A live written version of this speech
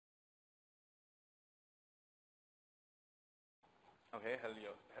Okay,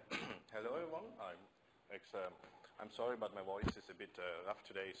 hello everyone. I'm sorry, but my voice is a bit rough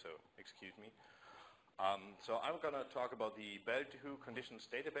today, so excuse me. So I'm going to talk about the Belle conditions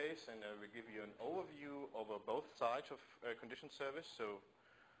database, and I will give you an overview over both sides of condition service. So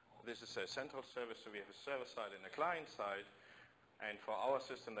this is a central service, so we have a server side and a client side, and for our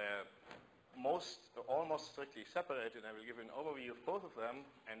system they're almost strictly separated. I will give you an overview of both of them,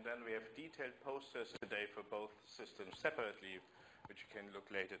 and then we have detailed posters today for both systems separately, which you can look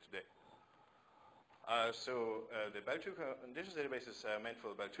later today. The Belle conditions database is meant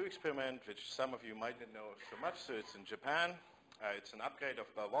for the Belle experiment, which some of you might not know so much. So it's in Japan. It's an upgrade of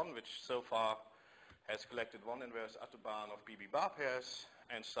Belle 1, which so far has collected one inverse autobahn of BB bar pairs.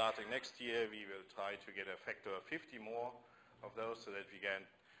 And starting next year, we will try to get a factor of 50 more of those, so that we get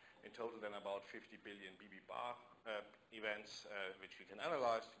in total then about 50 billion BB bar events, which we can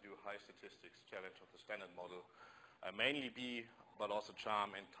analyze to do high statistics challenge of the standard model. Mainly B, but also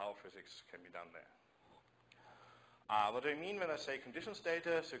charm and tau physics can be done there. What do I mean when I say conditions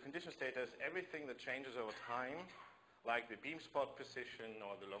data? So conditions data is everything that changes over time, like the beam spot position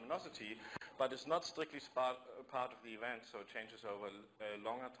or the luminosity, but it's not strictly part of the event, so it changes over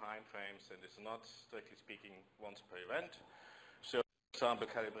longer time frames, and it's not, strictly speaking, once per event. So, for example,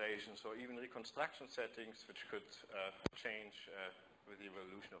 calibrations or even reconstruction settings, which could change with the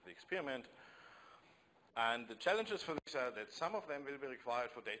evolution of the experiment. And the challenges for these are that some of them will be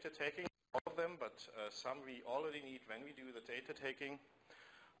required for data taking, all of them, but some we already need when we do the data taking.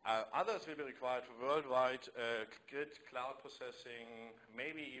 Others will be required for worldwide grid cloud processing,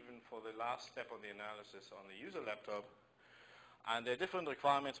 maybe even for the last step on the analysis on the user laptop. And there are different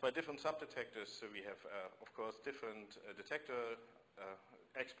requirements by different subdetectors. So we have, of course, different detector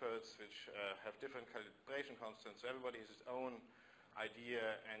experts which have different calibration constants. So everybody has his own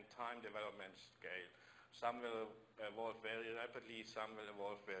idea and time development scale. Some will evolve very rapidly, some will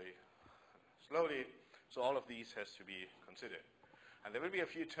evolve very slowly. So all of these has to be considered. And there will be a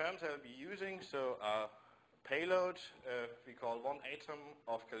few terms I'll be using. So payload, we call one atom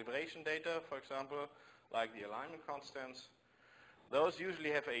of calibration data, for example, like the alignment constants. Those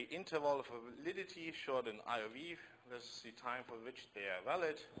usually have an interval of validity short in IOV. This is the time for which they are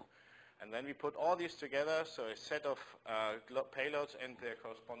valid. And then we put all these together, so a set of payloads and their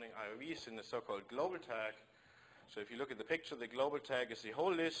corresponding IOVs in the so-called global tag. So if you look at the picture, the global tag is the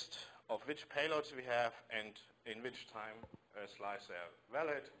whole list of which payloads we have and in which time slice they are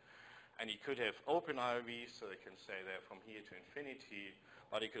valid. And you could have open IOVs, so they can say they're from here to infinity,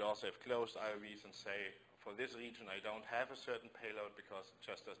 but you could also have closed IOVs and say, for this region I don't have a certain payload because it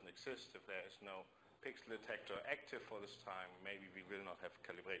just doesn't exist. If there is no pixel detector active for this time, maybe we will not have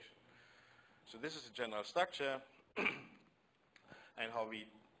calibration. So this is a general structure, and how we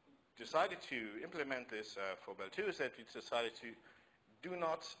decided to implement this for Belle 2 is that we decided to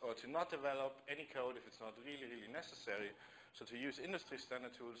not develop any code if it's not really, really necessary. So to use industry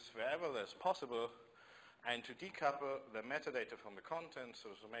standard tools wherever that's possible, and to decouple the metadata from the content,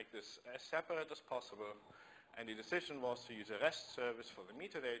 so to make this as separate as possible. And the decision was to use a REST service for the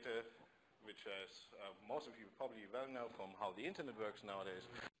metadata, which as most of you probably well know from how the internet works nowadays,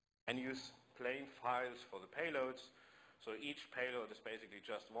 and use plain files for the payloads. So each payload is basically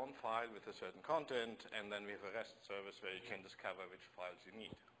just one file with a certain content, and then we have a REST service where you can discover which files you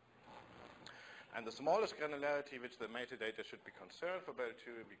need. And the smallest granularity which the metadata should be concerned for Belle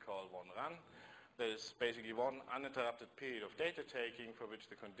 2 we call one run. There is basically one uninterrupted period of data taking for which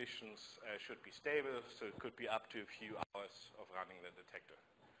the conditions should be stable, so it could be up to a few hours of running the detector.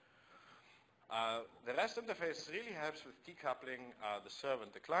 The REST interface really helps with decoupling the server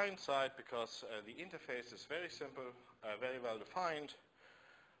and the client side, because the interface is very simple, very well defined,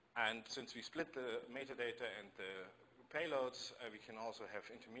 and since we split the metadata and the payloads, we can also have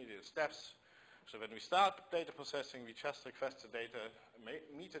intermediate steps. So when we start data processing, we just request the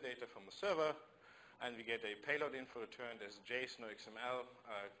metadata from the server, and we get a payload info returned as JSON or XML,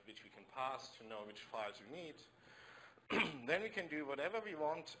 which we can pass to know which files we need. Then we can do whatever we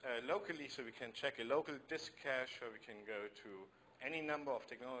want locally, so we can check a local disk cache, or we can go to any number of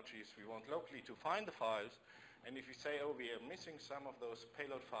technologies we want locally to find the files. And if we say, oh, we are missing some of those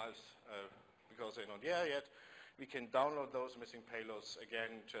payload files because they're not there yet, we can download those missing payloads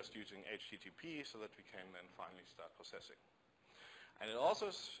again just using HTTP, so that we can then finally start processing. And it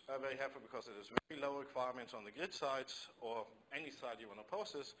also is very helpful because it has very low requirements on the grid sides or any side you want to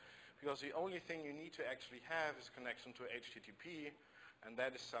process, because the only thing you need to actually have is connection to HTTP, and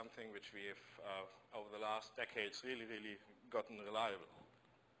that is something which we have, over the last decades, really, really gotten reliable.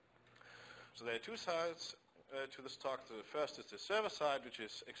 So there are two sides to this talk. The first is the server side, which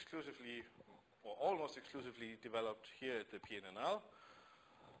is exclusively or almost exclusively developed here at the PNNL.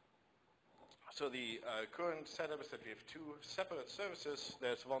 So the current setup is that we have two separate services.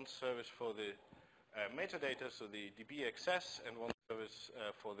 There's one service for the metadata, so the DB access, and one service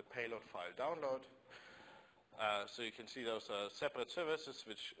for the payload file download. So you can see those are separate services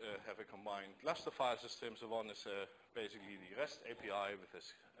which have a combined cluster file system. So one is basically the REST API with a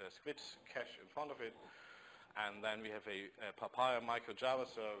Squid cache in front of it. And then we have a Papaya micro Java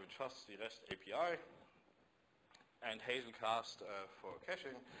server which hosts the REST API, and Hazelcast for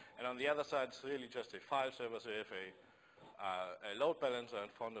caching. And on the other side, it's really just a file server. So you have a load balancer in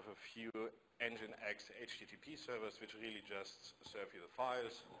front of a few Nginx HTTP servers which really just serve you the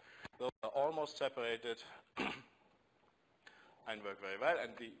files. Those are almost separated and work very well.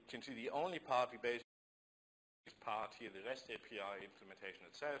 And you can see the only part we basically part here, the REST API implementation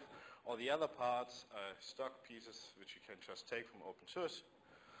itself. All the other parts are stock pieces which you can just take from open source.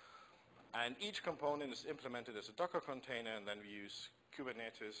 And each component is implemented as a Docker container, and then we use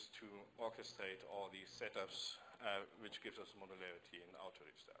Kubernetes to orchestrate all these setups, which gives us modularity in how to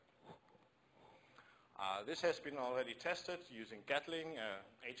restart. This has been already tested using Gatling,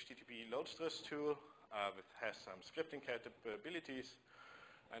 HTTP load stress tool, which has some scripting capabilities.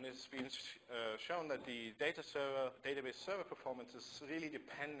 And it's been shown that the database server performance is really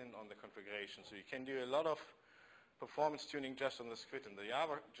dependent on the configuration. So you can do a lot of performance tuning just on the Squid and the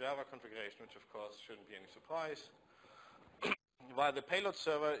Java configuration, which of course shouldn't be any surprise. While the payload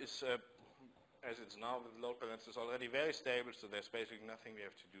server is, as it's now with load balance, is already very stable, so there's basically nothing we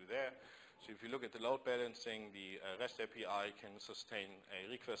have to do there. So if you look at the load balancing, the REST API can sustain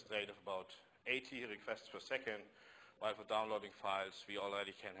a request rate of about 80 requests per second, while for downloading files, we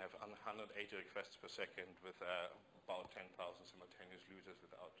already can have 180 requests per second with about 10,000 simultaneous users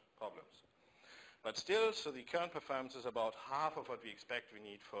without problems. But still, so the current performance is about half of what we expect we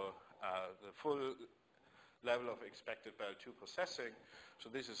need for the full level of expected Belle 2 processing.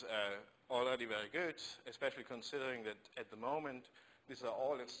 So this is already very good, especially considering that at the moment, these are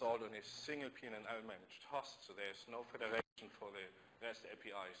all installed on a single PNNL managed host, so there's no federation for the REST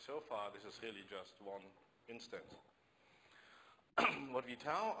API so far. This is really just one instance. What we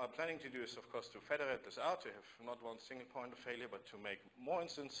now are planning to do is, of course, to federate this out, to have not one single point of failure, but to make more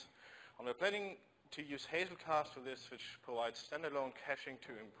instances. And we're planning to use Hazelcast for this, which provides standalone caching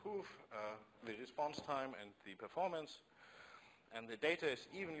to improve the response time and the performance. And the data is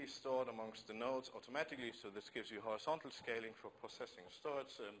evenly stored amongst the nodes automatically, so this gives you horizontal scaling for processing and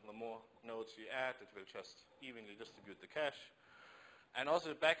storage. The more nodes you add, it will just evenly distribute the cache. And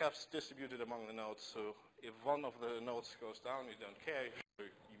also the backups distributed among the nodes, so if one of the nodes goes down, you don't care,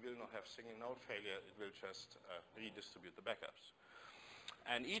 you will not have single node failure, it will just redistribute the backups.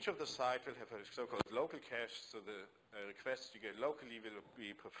 And each of the sites will have a so-called local cache, so the requests you get locally will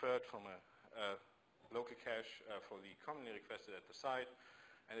be preferred from a local cache for the commonly requested at the site,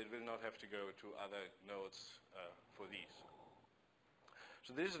 and it will not have to go to other nodes for these.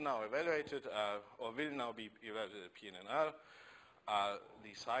 So this is now evaluated, or will now be evaluated at PNNL.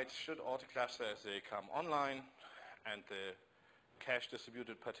 The sites should auto-cluster as they come online, and the cache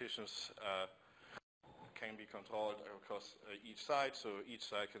distributed partitions can be controlled across each site. So each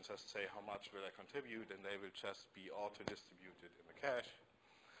site can just say how much will I contribute, and they will just be auto-distributed in the cache.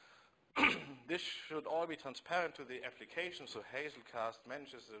 This should all be transparent to the application, so Hazelcast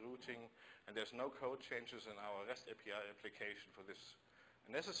manages the routing, and there's no code changes in our REST API application for this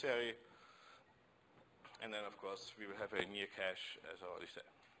necessary. And then, of course, we will have a near cache, as I already said.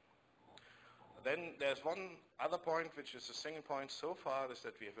 Then there's one other point, which is a single point so far, is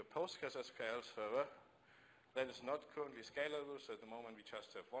that we have a PostgreSQL server that is not currently scalable. So at the moment, we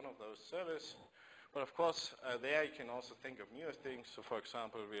just have one of those servers. But of course, there you can also think of newer things. So for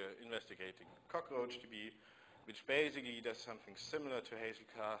example, we're investigating CockroachDB, which basically does something similar to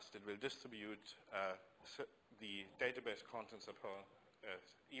Hazelcast. It will distribute the database contents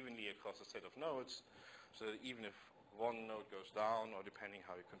evenly across a set of nodes. So that even if one node goes down, or depending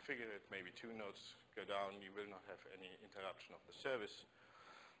how you configure it, maybe two nodes go down, you will not have any interruption of the service,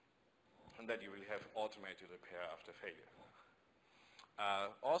 and that you will have automated repair after failure.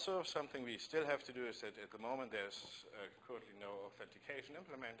 Also, something we still have to do is that at the moment there's currently no authentication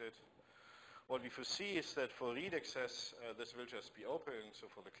implemented. What we foresee is that for read access, this will just be open,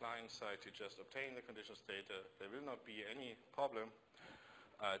 so for the client side to just obtain the conditions data, there will not be any problem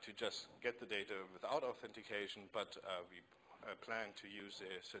to just get the data without authentication, but we plan to use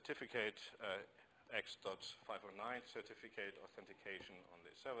a certificate, X.509 certificate authentication on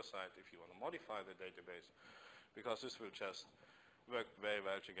the server side if you want to modify the database, because this will just work very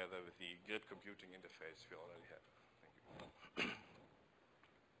well together with the grid computing interface we already have. Thank you.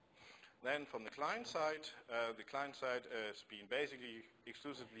 Then from the client side has been basically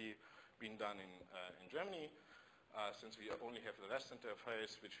exclusively been done in Germany, since we only have the REST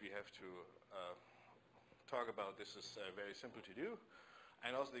interface, which we have to talk about. This is very simple to do.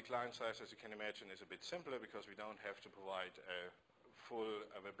 And also the client side, as you can imagine, is a bit simpler because we don't have to provide full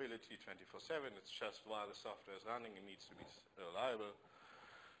availability 24/7. It's just while the software is running, it needs to be reliable.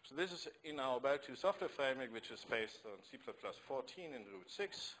 So this is in our Belle 2 software framework, which is based on C++ 14 and Root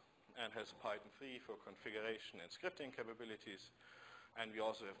 6, and has Python 3 for configuration and scripting capabilities. And we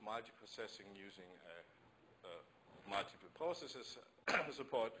also have multiprocessing using multiple processes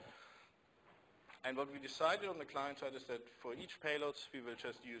support. And what we decided on the client side is that for each payloads, we will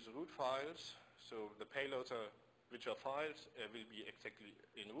just use root files. So the payloads which are files will be exactly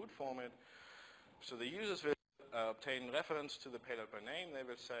in root format. So the users will obtain reference to the payload by name. They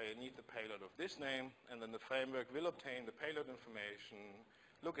will say, I need the payload of this name, and then the framework will obtain the payload information,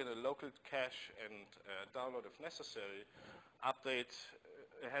 look at a local cache, and download if necessary,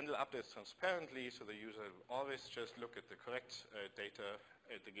 handle updates transparently, so the user will always just look at the correct data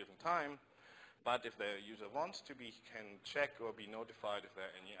at the given time. But if the user wants to be, he can check or be notified if there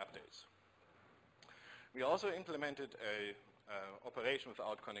are any updates. We also implemented a operation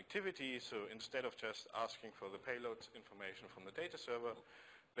without connectivity, so instead of just asking for the payload information from the data server,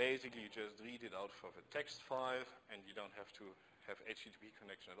 basically you just read it out of a text file, and you don't have to have HTTP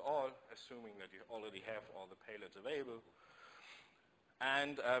connection at all, assuming that you already have all the payloads available.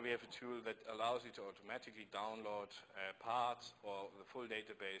 And we have a tool that allows you to automatically download parts or the full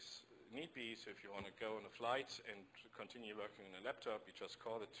database need be. So if you want to go on a flight and continue working on a laptop, you just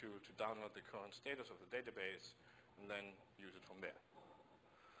call the tool to download the current status of the database and then use it from there.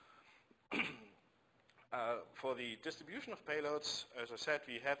 For the distribution of payloads, as I said,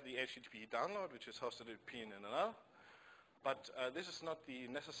 we have the HTTP download, which is hosted at PNNL. But this is not the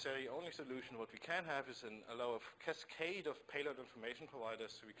necessary only solution. What we can have is a lot of cascade of payload information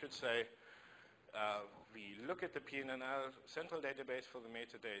providers. So we could say we look at the PNNL central database for the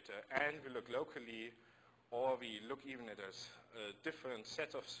metadata, and we look locally, or we look even at a different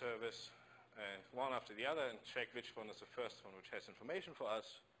set of service, one after the other, and check which one is the first one which has information for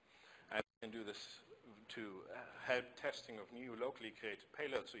us. And we can do this to help testing of new locally created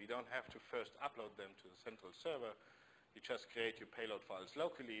payloads, so you don't have to first upload them to the central server. You just create your payload files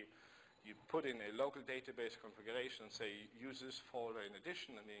locally. You put in a local database configuration and say, use this folder in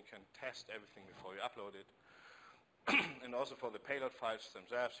addition, and then you can test everything before you upload it. And also for the payload files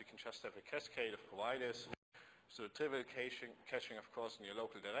themselves, you can just have a cascade of providers. So trivial caching, of course, in your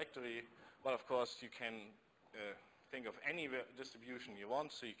local directory. But of course, you can think of any distribution you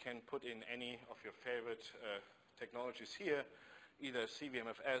want, so you can put in any of your favorite technologies here, either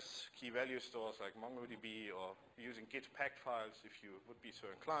CVMFS, key value stores like MongoDB, or using Git packed files if you would be so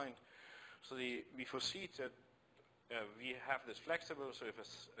inclined. So we foresee that we have this flexible, so if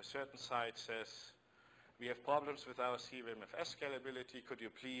a certain site says, we have problems with our CVMFS scalability, could you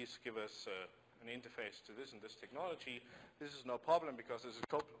please give us an interface to this and this technology? This is no problem because this is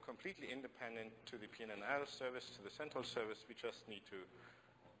completely independent to the PNNL service, to the central service. We just need to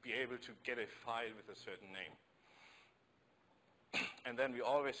be able to get a file with a certain name. And then we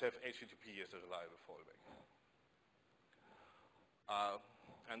always have HTTP as a reliable fallback.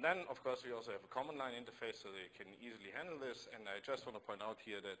 And then, of course, we also have a command line interface, so they can easily handle this. And I just want to point out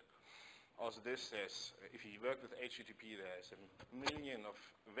here that also this says, if you work with HTTP, there's a million of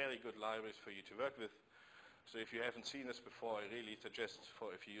very good libraries for you to work with. So if you haven't seen this before, I really suggest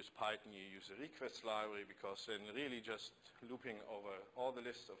if you use Python, you use a requests library, because then really just looping over all the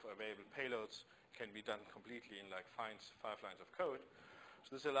lists of available payloads can be done completely in like 5 lines of code.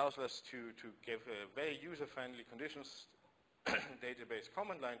 So this allows us to give a very user-friendly conditions database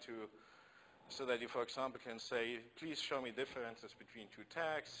command line so that you, for example, can say, please show me differences between two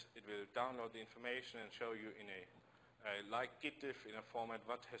tags. It will download the information and show you in like gitdiff in a format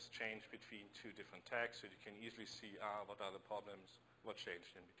what has changed between two different tags, so you can easily see what are the problems, what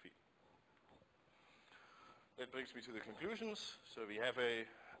changed in between. That brings me to the conclusions. So we have a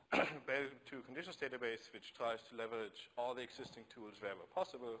Belle 2 conditions database which tries to leverage all the existing tools wherever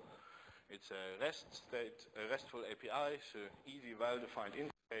possible. It's a RESTful API, so easy, well-defined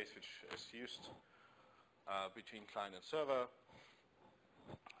interface which is used between client and server.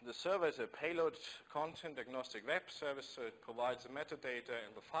 The server is a payload content agnostic web service, so it provides the metadata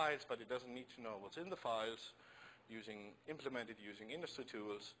and the files, but it doesn't need to know what's in the files, implemented using industry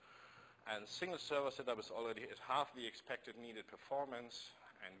tools. And single server setup is already at half the expected needed performance,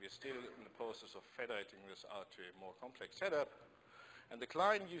 and we're still in the process of federating this out to a more complex setup. And the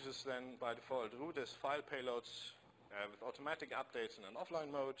client uses then by default root as file payloads with automatic updates in an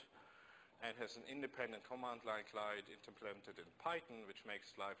offline mode. and has an independent command line client implemented in Python, which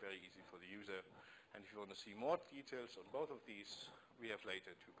makes life very easy for the user. And if you want to see more details on both of these, we have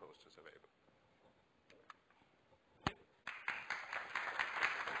later 2 posters available.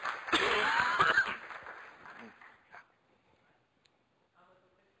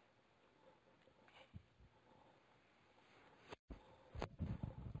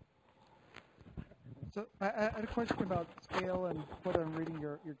 So I had a question about scale and whether I'm reading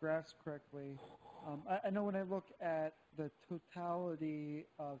your graphs correctly. I know when I look at the totality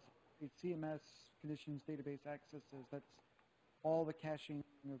of a CMS conditions database accesses, that's all the caching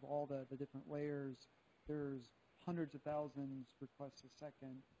of all the different layers. There's hundreds of thousands requests a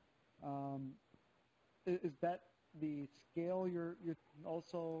second. Is that the scale you're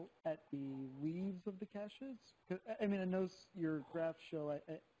also at the leaves of the caches? I mean, I know your graphs show.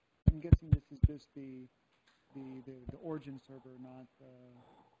 I'm guessing this is just the origin server, not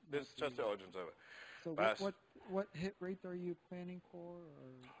This is just the origin server. So what hit rate are you planning for?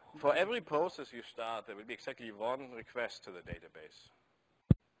 Or for every process you start, there will be exactly 1 request to the database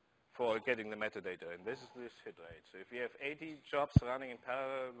for getting the metadata, and this is this hit rate. So if you have 80 jobs running in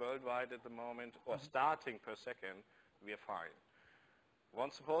parallel worldwide at the moment, or starting per second, we are fine.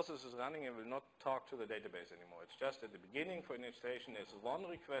 Once the process is running, it will not talk to the database anymore. It's just at the beginning for initiation, there's 1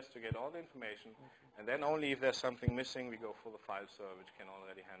 request to get all the information, and then only if there's something missing, we go for the file server, which can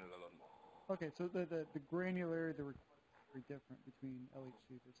already handle a lot more. Okay, so the granularity, the request is very different between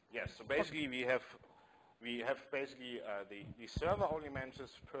LHC versus... Yes, so basically we have basically the server only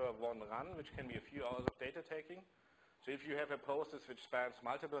manages per 1 run, which can be a few hours of data taking. So if you have a process which spans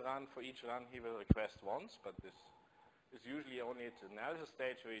multiple runs, for each run he will request once, but this is usually only at the analysis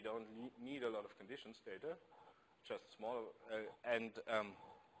stage where you don't need a lot of conditions data, just small.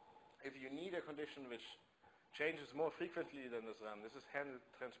 If you need a condition which changes more frequently than this run, this is handled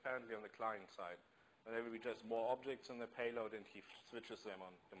transparently on the client side. And there will be just more objects in the payload, and he switches them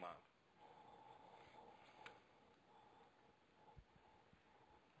on demand.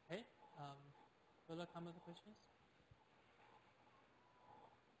 Okay. Further comments or questions?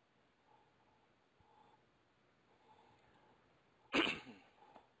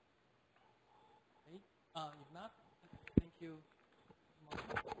 If not, thank you,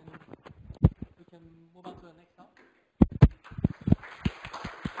 Martin. And we can move on to the next talk.